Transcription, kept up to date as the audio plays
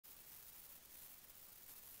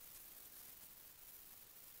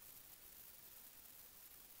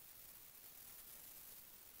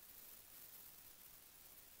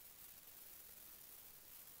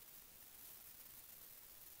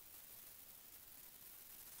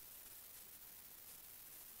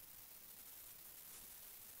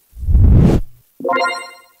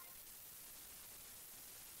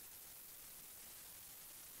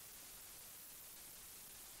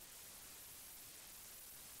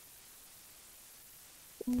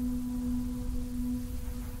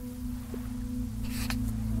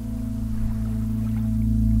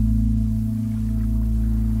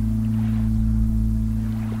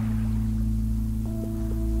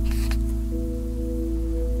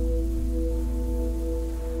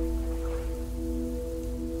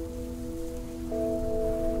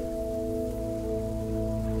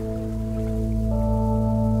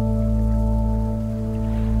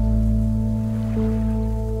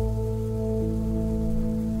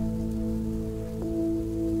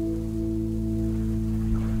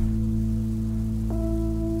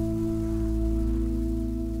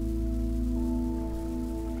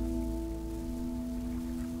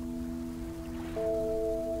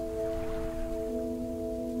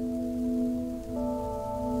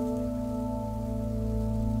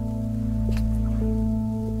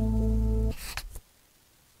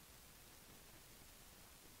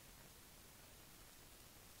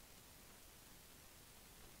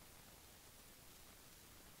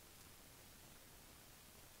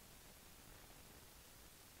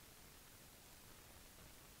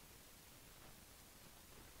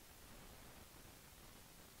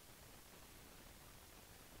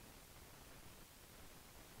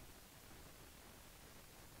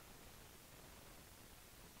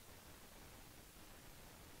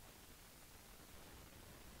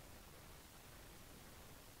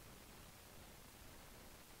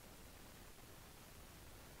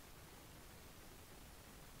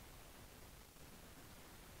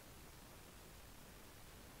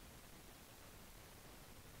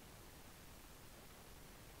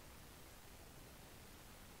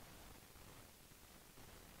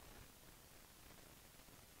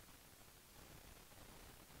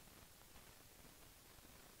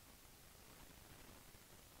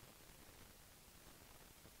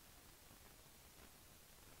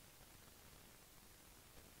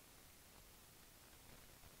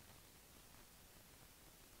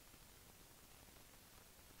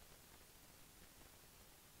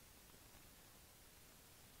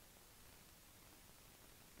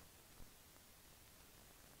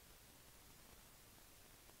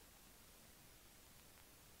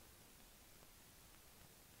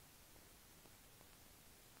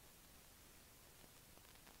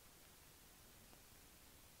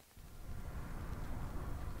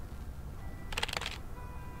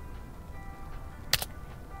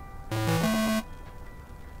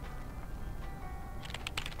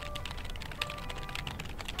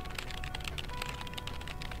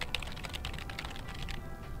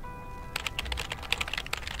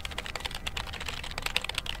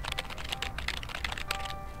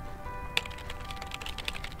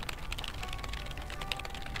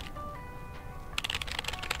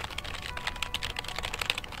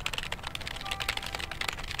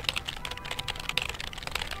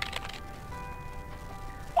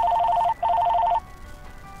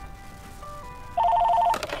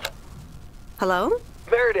Hello?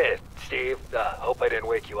 Meredith, Steve. Hope I didn't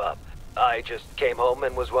wake you up. I just came home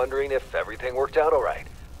and was wondering if everything worked out all right.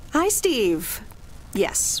 Hi, Steve.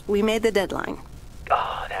 Yes, we made the deadline.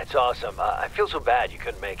 Oh, that's awesome. I feel so bad you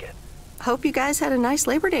couldn't make it. Hope you guys had a nice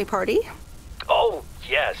Labor Day party. Oh,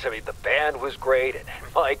 yes. I mean, the band was great, and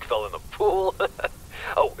Mike fell in the pool.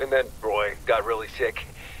 Oh, and then Roy got really sick.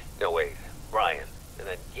 No, wait, Brian. And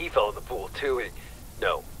then he fell in the pool, too.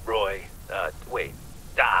 No, Roy. Wait.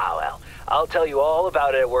 Well, I'll tell you all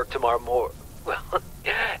about it at work tomorrow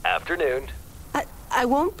afternoon. I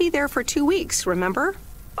won't be there for 2 weeks, remember?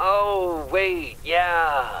 Oh, wait,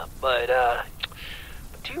 yeah, but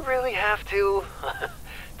do you really have to?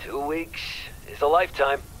 2 weeks is a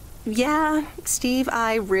lifetime. Yeah, Steve,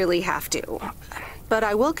 I really have to. But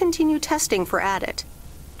I will continue testing for Addit.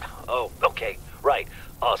 Oh, okay, right,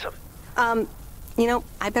 awesome.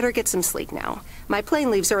 I better get some sleep now. My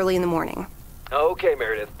plane leaves early in the morning. Okay,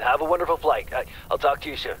 Meredith, have a wonderful flight. I'll talk to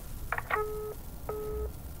you soon.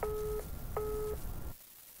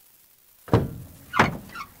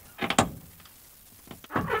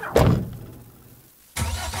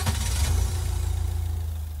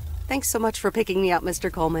 Thanks so much for picking me up, Mr.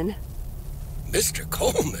 Coleman. Mr.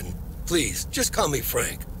 Coleman? Please, just call me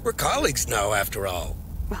Frank. We're colleagues now, after all.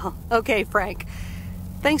 Well, okay, Frank.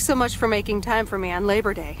 Thanks so much for making time for me on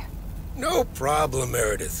Labor Day. No problem,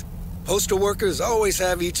 Meredith. Postal workers always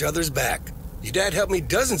have each other's back. Your dad helped me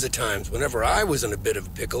dozens of times whenever I was in a bit of a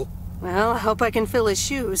pickle. Well, I hope I can fill his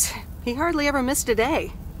shoes. He hardly ever missed a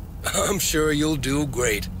day. I'm sure you'll do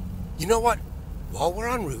great. You know what? While we're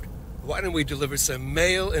en route, Why don't we deliver some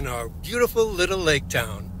mail in our beautiful little lake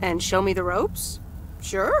town? And show me the ropes?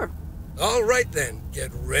 Sure. All right then,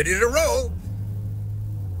 get ready to roll.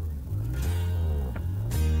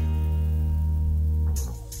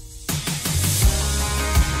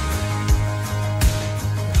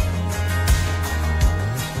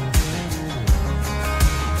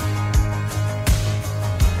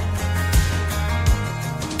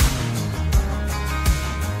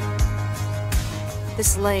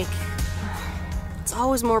 This lake, it's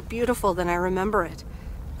always more beautiful than I remember it.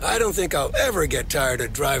 I don't think I'll ever get tired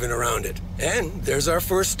of driving around it. And there's our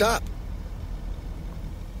first stop.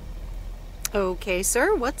 Okay,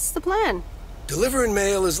 sir, what's the plan? Delivering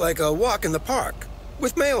mail is like a walk in the park,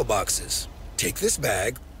 with mailboxes. Take this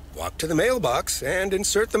bag, walk to the mailbox, and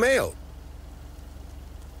insert the mail.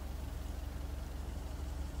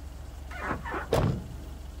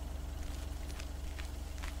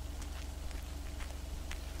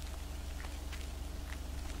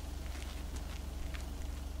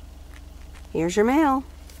 Here's your mail.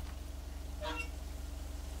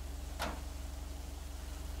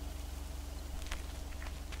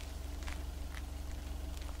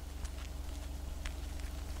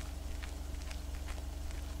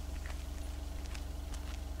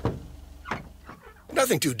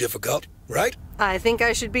 Nothing too difficult, right? I think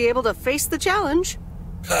I should be able to face the challenge.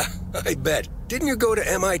 Ha, I bet. Didn't you go to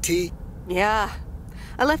MIT? Yeah.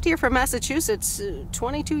 I left here from Massachusetts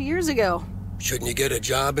 22 years ago. Shouldn't you get a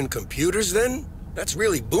job in computers then? That's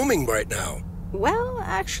really booming right now. Well,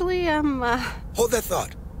 actually, Hold that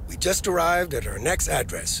thought. We just arrived at our next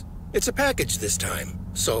address. It's a package this time,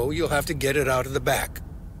 so you'll have to get it out of the back.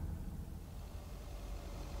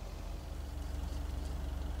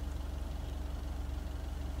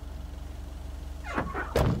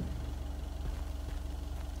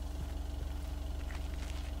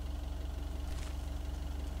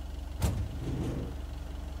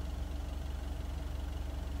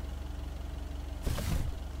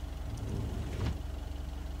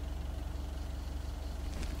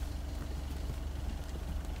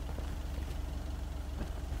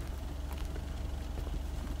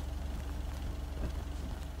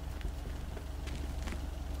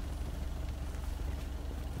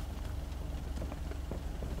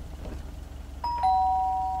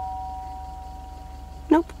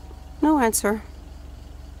 Nope. No answer.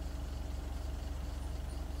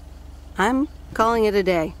 I'm calling it a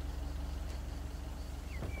day.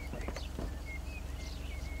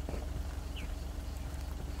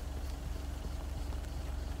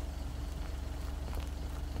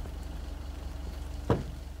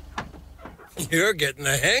 You're getting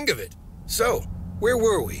the hang of it. So, where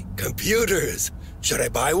were we? Computers. Should I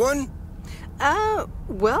buy one?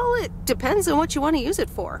 Well, it depends on what you want to use it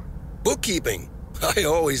for. Bookkeeping. I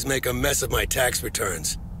always make a mess of my tax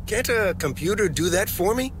returns. Can't a computer do that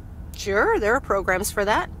for me? Sure, there are programs for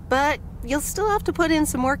that, but you'll still have to put in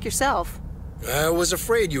some work yourself. I was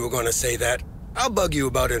afraid you were going to say that. I'll bug you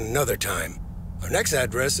about it another time. Our next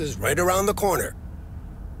address is right around the corner.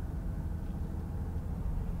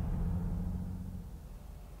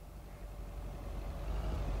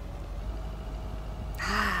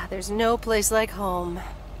 There's no place like home.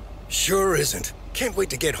 Sure isn't. Can't wait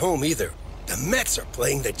to get home either. The Mets are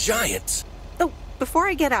playing the Giants. Oh, before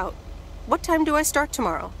I get out, what time do I start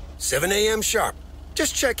tomorrow? 7 a.m. sharp.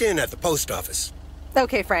 Just check in at the post office.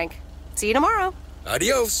 Okay, Frank. See you tomorrow.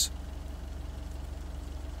 Adios.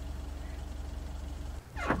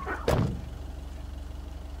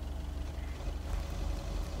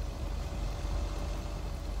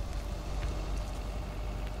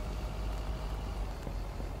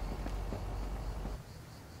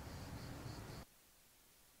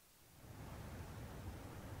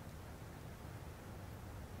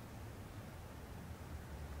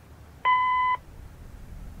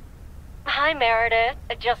 Hi, Meredith.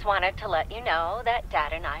 I just wanted to let you know that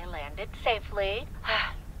Dad and I landed safely.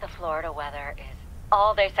 The Florida weather is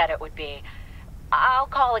all they said it would be. I'll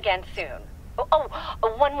call again soon.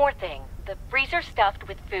 One more thing. The freezer's stuffed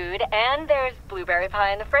with food, and there's blueberry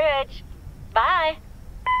pie in the fridge. Bye.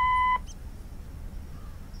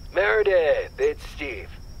 Meredith, it's Steve.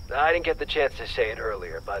 I didn't get the chance to say it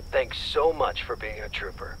earlier, but thanks so much for being a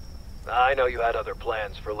trooper. I know you had other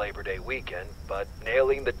plans for Labor Day weekend, but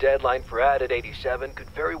nailing the deadline for Added 87 could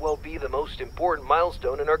very well be the most important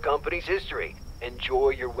milestone in our company's history. Enjoy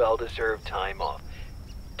your well-deserved time off.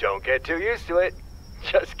 Don't get too used to it.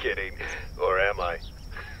 Just kidding. Or am I?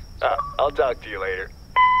 I'll talk to you later.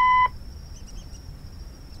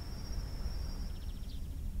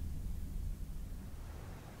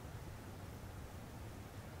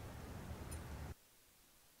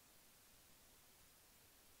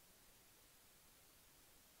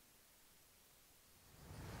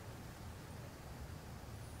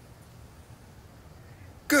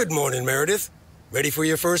 Good morning, Meredith. Ready for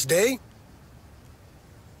your first day?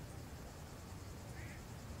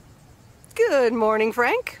 Good morning,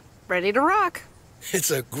 Frank. Ready to rock. It's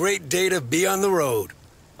a great day to be on the road.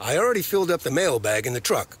 I already filled up the mailbag in the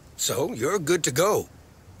truck, so you're good to go.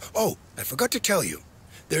 Oh, I forgot to tell you.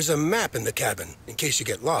 There's a map in the cabin, in case you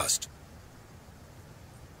get lost.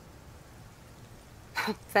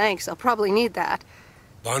 Thanks, I'll probably need that.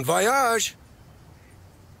 Bon voyage!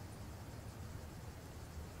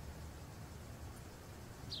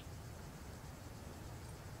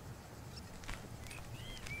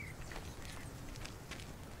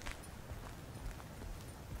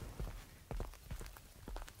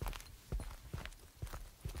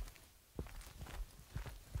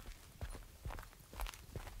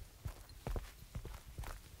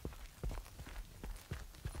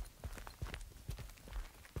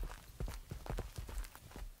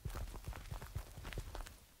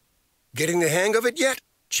 Getting the hang of it yet?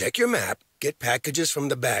 Check your map, get packages from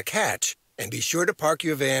the back hatch, and be sure to park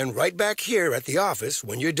your van right back here at the office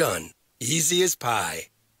when you're done. Easy as pie.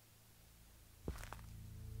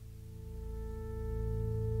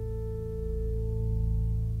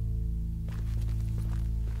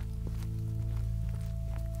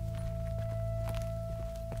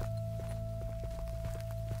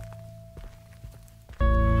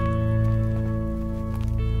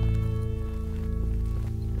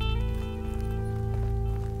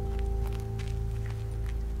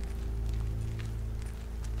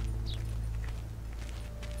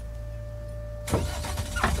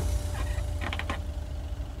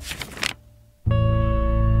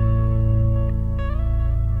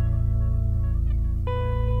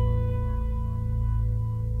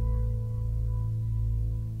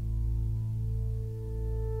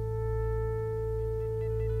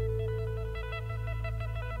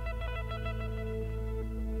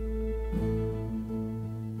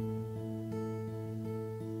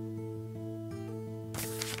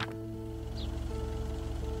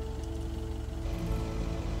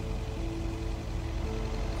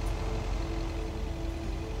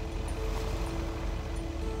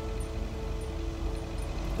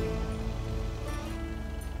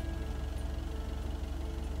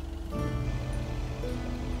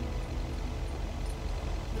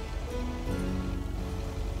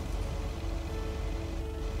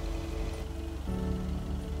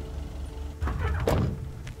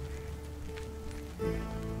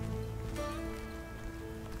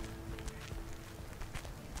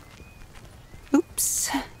 Oops,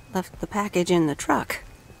 left the package in the truck.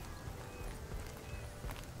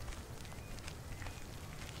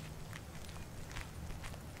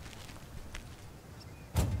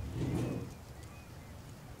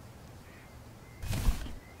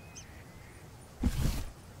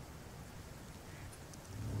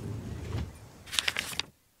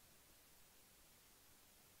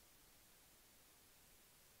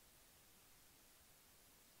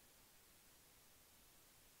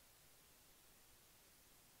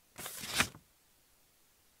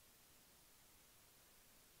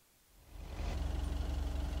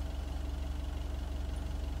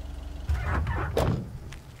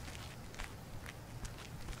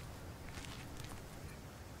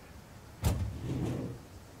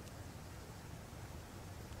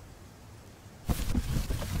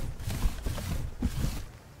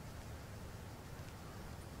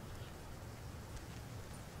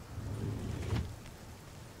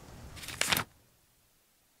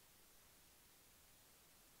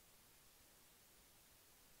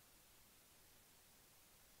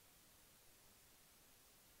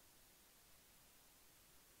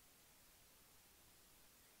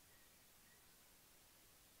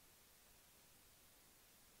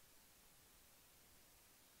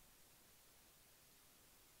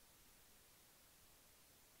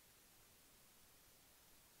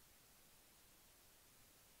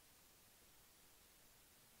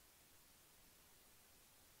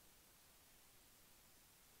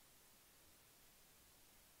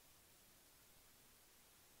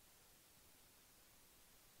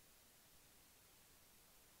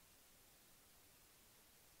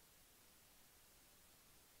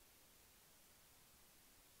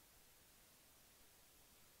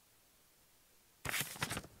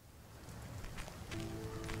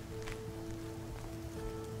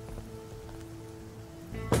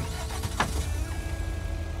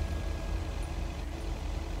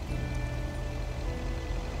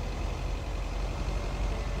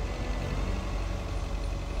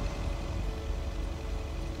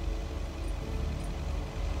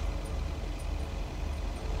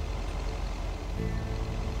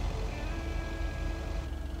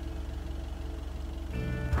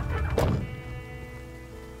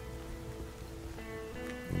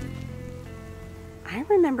 I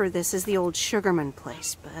remember this as the old Sugarman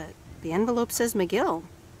place, but the envelope says McGill.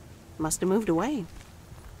 Must have moved away.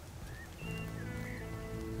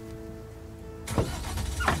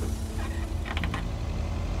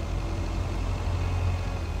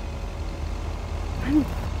 I'm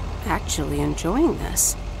actually enjoying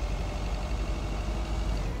this.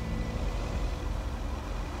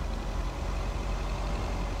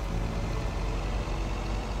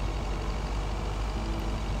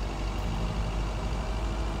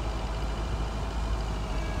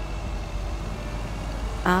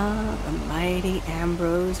 Ah, the mighty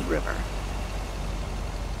Ambrose River.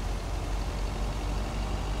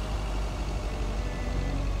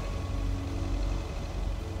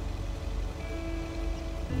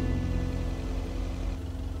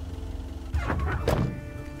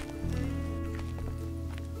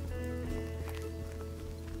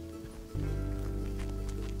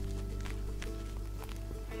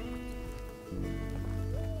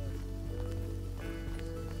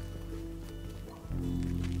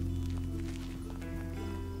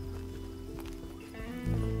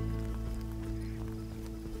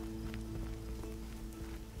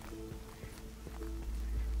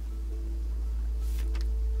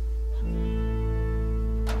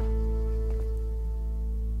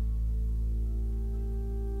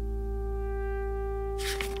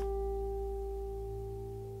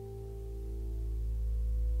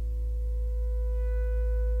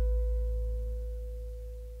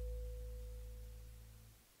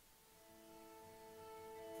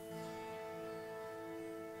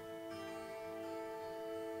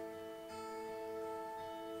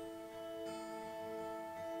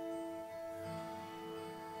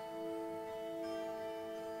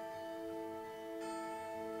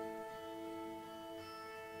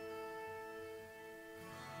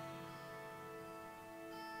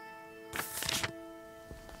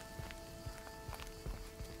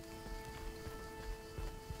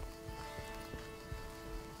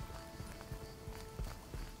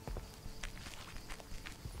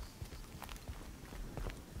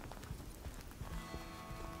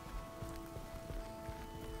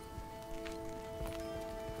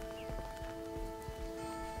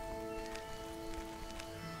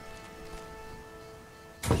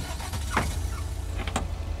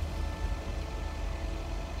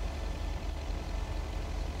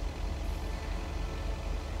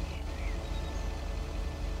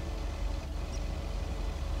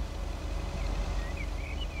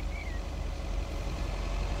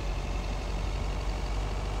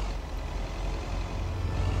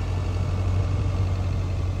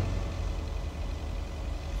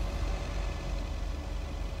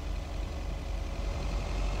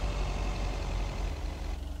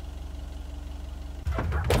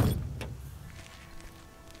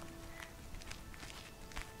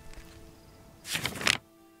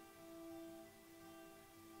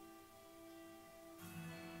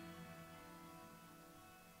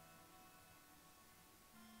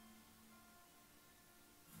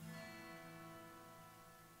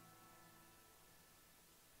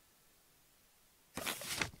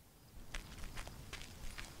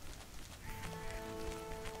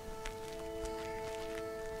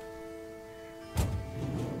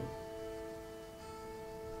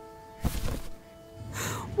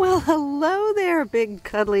 Well, hello there, big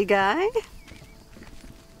cuddly guy.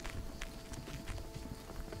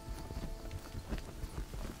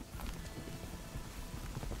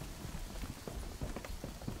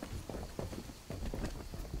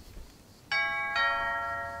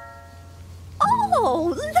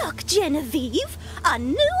 Oh, look, Genevieve, a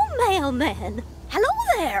new mailman. Hello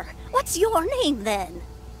there. What's your name, then?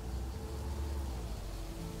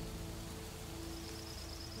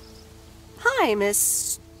 Hi,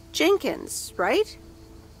 Miss Jenkins, right?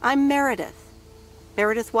 I'm Meredith.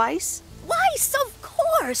 Meredith Weiss? Weiss, of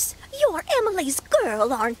course. You're Emily's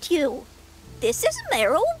girl, aren't you? This is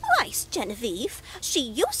Meryl Weiss, Genevieve. She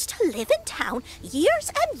used to live in town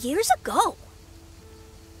years and years ago.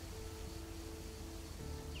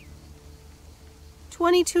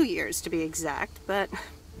 22 years to be exact, but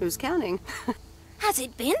who's counting? Has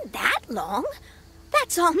it been that long?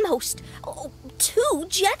 That's almost 2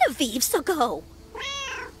 Genevieves ago.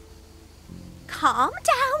 Calm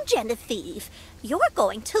down, Genevieve. You're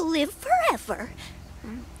going to live forever.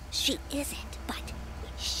 She isn't, but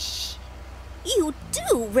shh. You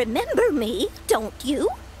do remember me, don't you?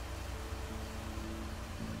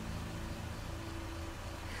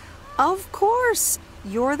 Of course.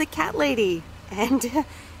 You're the cat lady. And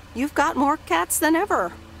you've got more cats than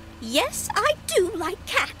ever. Yes, I do like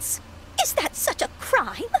cats. Is that such a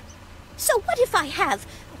crime? So what if I have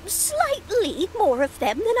slightly more of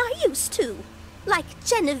them than I used to? like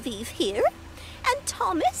Genevieve here, and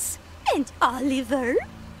Thomas, and Oliver.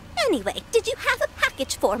 Anyway, did you have a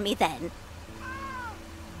package for me then?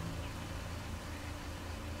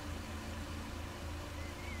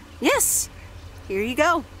 Yes. Here you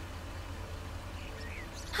go.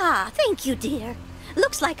 Ah, thank you, dear.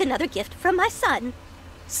 Looks like another gift from my son.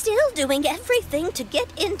 Still doing everything to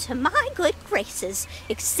get into my good graces,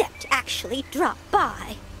 except actually drop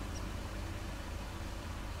by.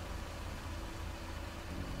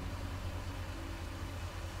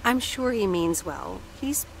 I'm sure he means well.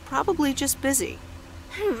 He's probably just busy.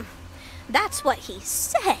 That's what he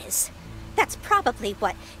says. That's probably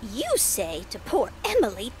what you say to poor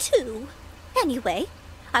Emily, too. Anyway,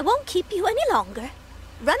 I won't keep you any longer.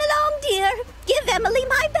 Run along, dear. Give Emily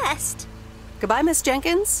my best. Goodbye, Miss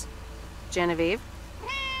Jenkins. Genevieve.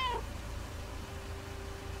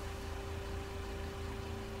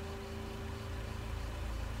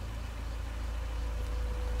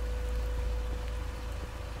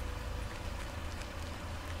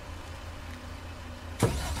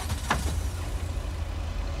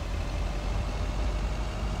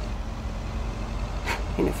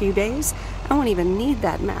 In a few days, I won't even need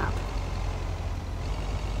that map.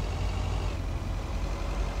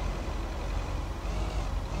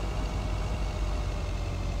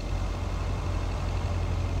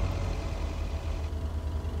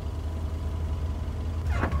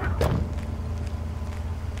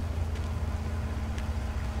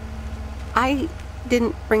 I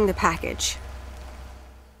didn't bring the package.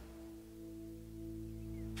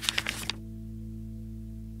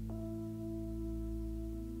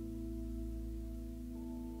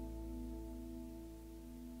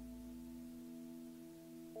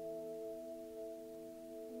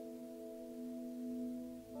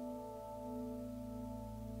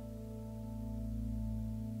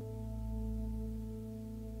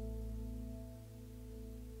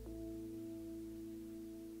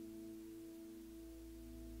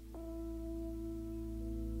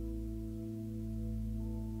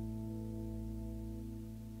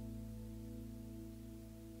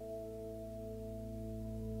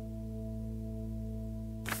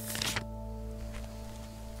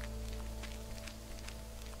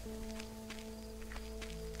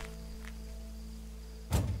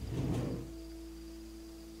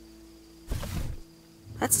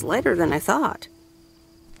 That's lighter than I thought.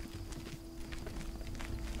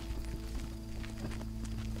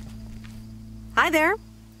 Hi there.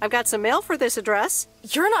 I've got some mail for this address.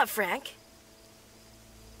 You're not Frank.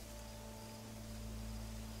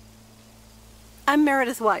 I'm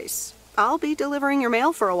Meredith Weiss. I'll be delivering your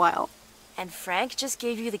mail for a while. And Frank just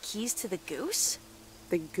gave you the keys to the goose?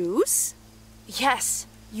 The goose? Yes,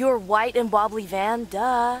 your white and wobbly van,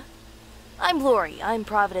 duh. I'm Lori. I'm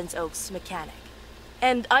Providence Oaks' mechanic.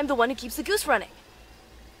 And I'm the one who keeps the goose running.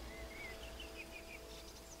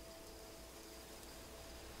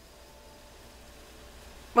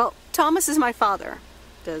 Well, Thomas is my father.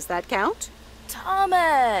 Does that count?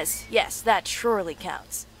 Thomas! Yes, that surely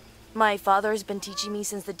counts. My father's been teaching me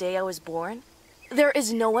since the day I was born. There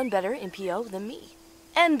is no one better in PO than me.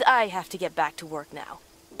 And I have to get back to work now.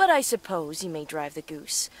 But I suppose you may drive the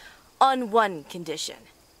goose. On one condition.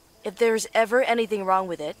 If there's ever anything wrong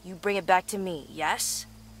with it, you bring it back to me, yes?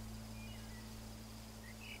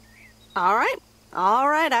 All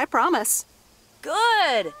right, I promise.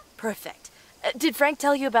 Good! Perfect. Did Frank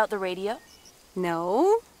tell you about the radio?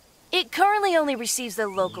 No? It currently only receives the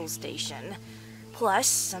local station. Plus,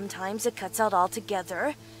 sometimes it cuts out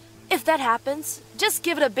altogether. If that happens, just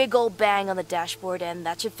give it a big old bang on the dashboard and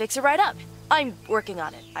that should fix it right up. I'm working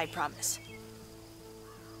on it, I promise.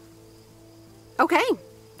 Okay,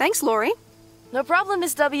 thanks, Lori. No problem,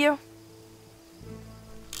 Miss W.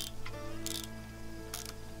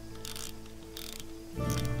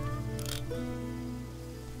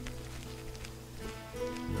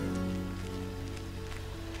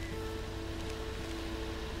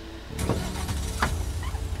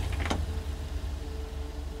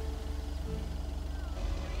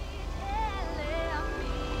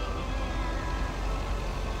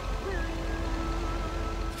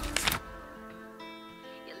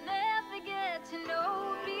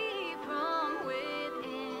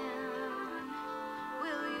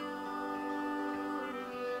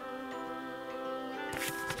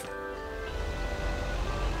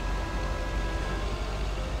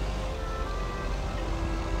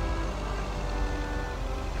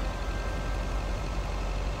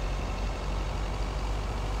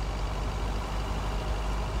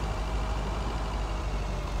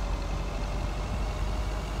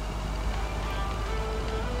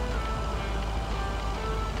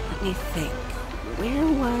 Let me think. where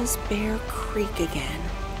was Bear Creek again?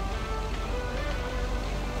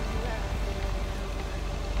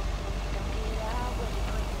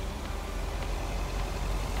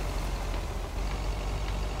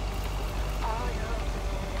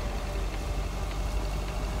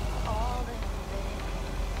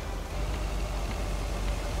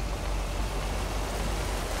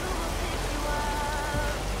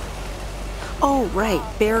 Oh, right,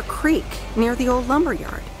 Bear Creek, near the old lumber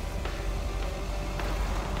yard.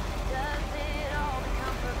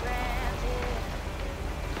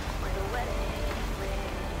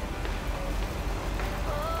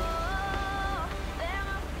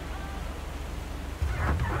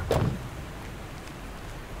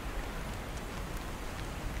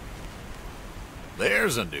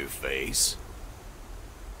 There's a new face.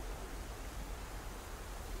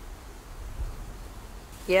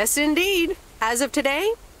 Yes, indeed. As of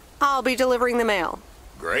today, I'll be delivering the mail.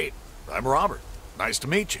 Great. I'm Robert. Nice to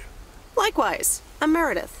meet you. Likewise, I'm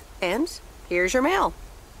Meredith, and here's your mail.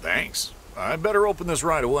 Thanks. I'd better open this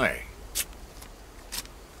right away.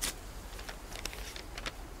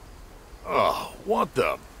 Oh, what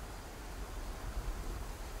the...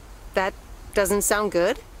 That doesn't sound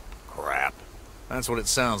good. crap. That's what it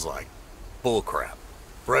sounds like. Bull crap.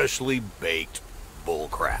 Freshly baked bull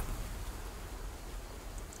crap.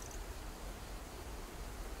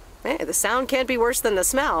 Hey, the sound can't be worse than the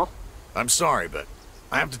smell. I'm sorry, but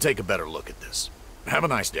I have to take a better look at this. Have a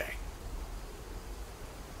nice day.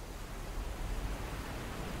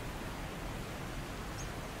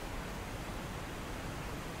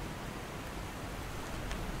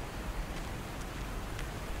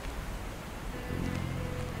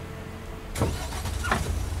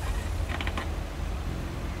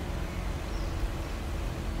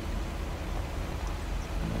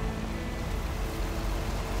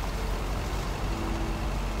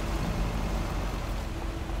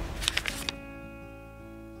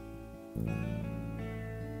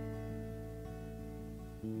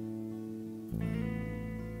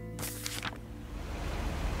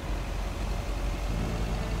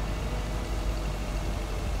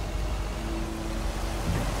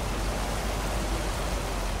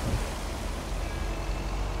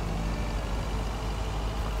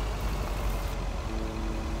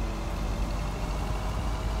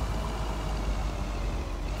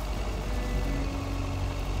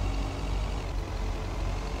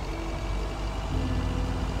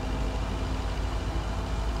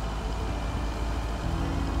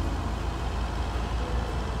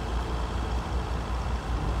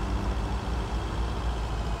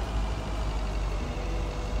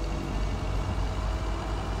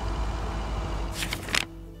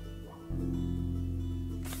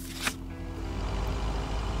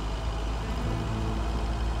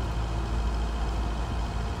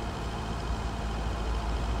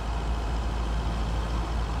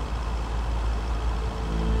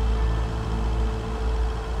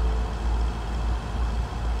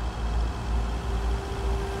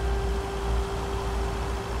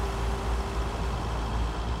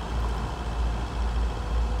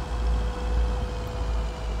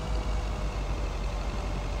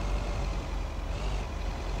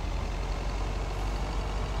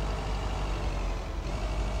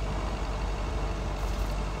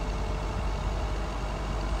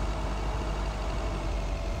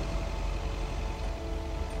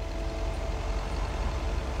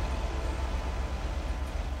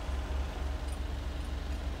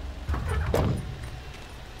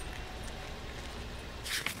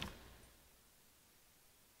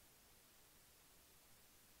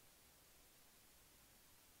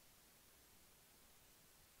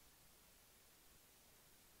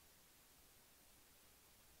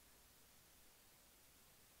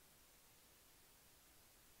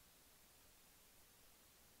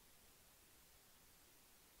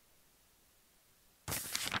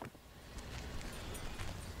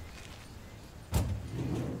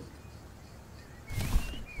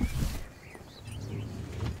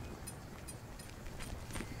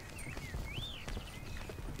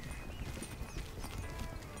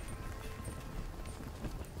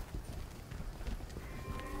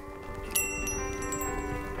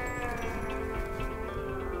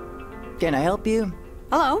 Can I help you?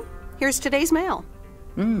 Hello, here's today's mail.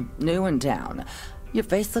 New in town. Your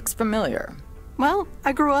face looks familiar. Well,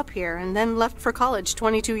 I grew up here and then left for college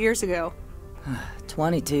 22 years ago.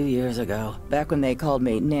 22 years ago, back when they called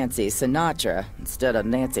me Nancy Sinatra instead of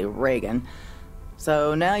Nancy Reagan.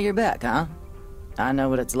 So now you're back, huh? I know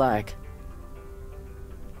what it's like.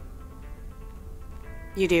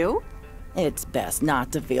 You do? It's best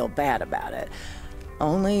not to feel bad about it.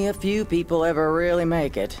 Only a few people ever really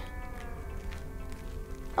make it.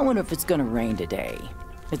 I wonder if it's gonna rain today.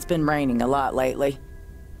 It's been raining a lot lately.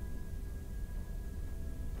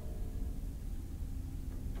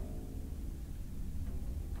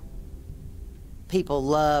 People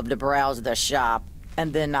love to browse the shop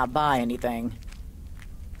and then not buy anything.